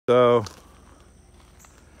So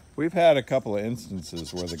we've had a couple of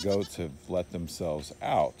instances where the goats have let themselves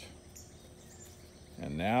out.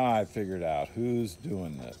 And now I figured out who's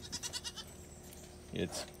doing it.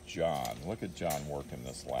 It's John. Look at John working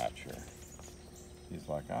this latch here. He's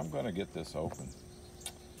like, I'm going to get this open.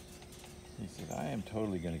 He said, I am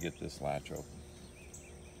totally going to get this latch open.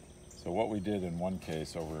 So what we did in one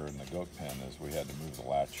case over in the goat pen is we had to move the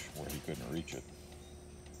latch where he couldn't reach it.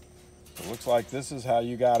 So it looks like this is how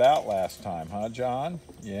you got out last time, huh, John?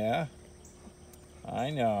 Yeah? I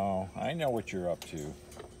know what you're up to.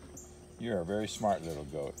 You're a very smart little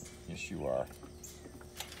goat. Yes, you are.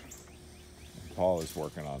 Paul is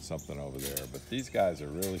working on something over there, but these guys are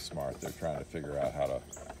really smart. They're trying to figure out how to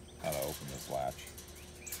open this latch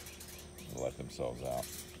and let themselves out.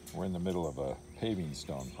 We're in the middle of a paving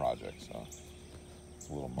stone project, so it's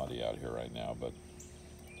a little muddy out here right now, but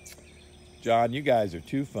John, you guys are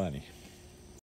too funny.